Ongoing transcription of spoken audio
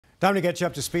Time to get you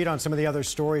up to speed on some of the other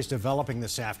stories developing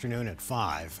this afternoon at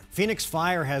 5. Phoenix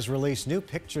Fire has released new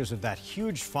pictures of that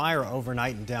huge fire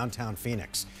overnight in downtown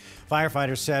Phoenix.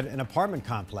 Firefighters said an apartment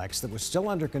complex that was still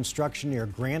under construction near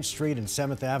Grant Street and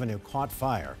 7th Avenue caught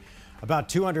fire. About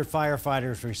 200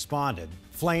 firefighters responded.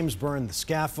 Flames burned the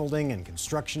scaffolding and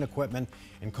construction equipment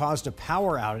and caused a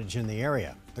power outage in the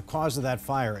area. The cause of that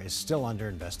fire is still under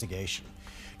investigation.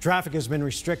 Traffic has been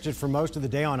restricted for most of the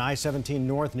day on I-17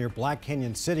 North near Black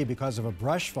Canyon City because of a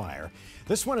brush fire.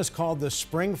 This one is called the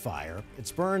Spring Fire.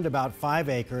 It's burned about 5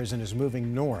 acres and is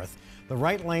moving north. The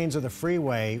right lanes of the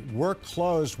freeway were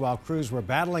closed while crews were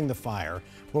battling the fire,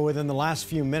 but within the last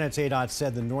few minutes, ADOT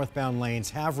said the northbound lanes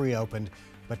have reopened,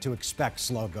 but to expect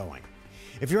slow going.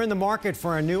 If you're in the market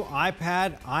for a new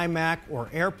iPad, iMac, or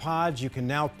AirPods, you can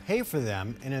now pay for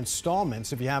them in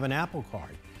installments if you have an Apple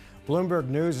Card. Bloomberg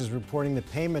News is reporting that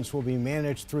payments will be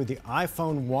managed through the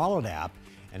iPhone Wallet app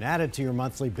and added to your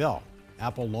monthly bill.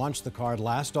 Apple launched the card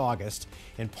last August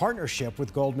in partnership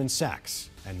with Goldman Sachs.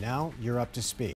 And now you're up to speed.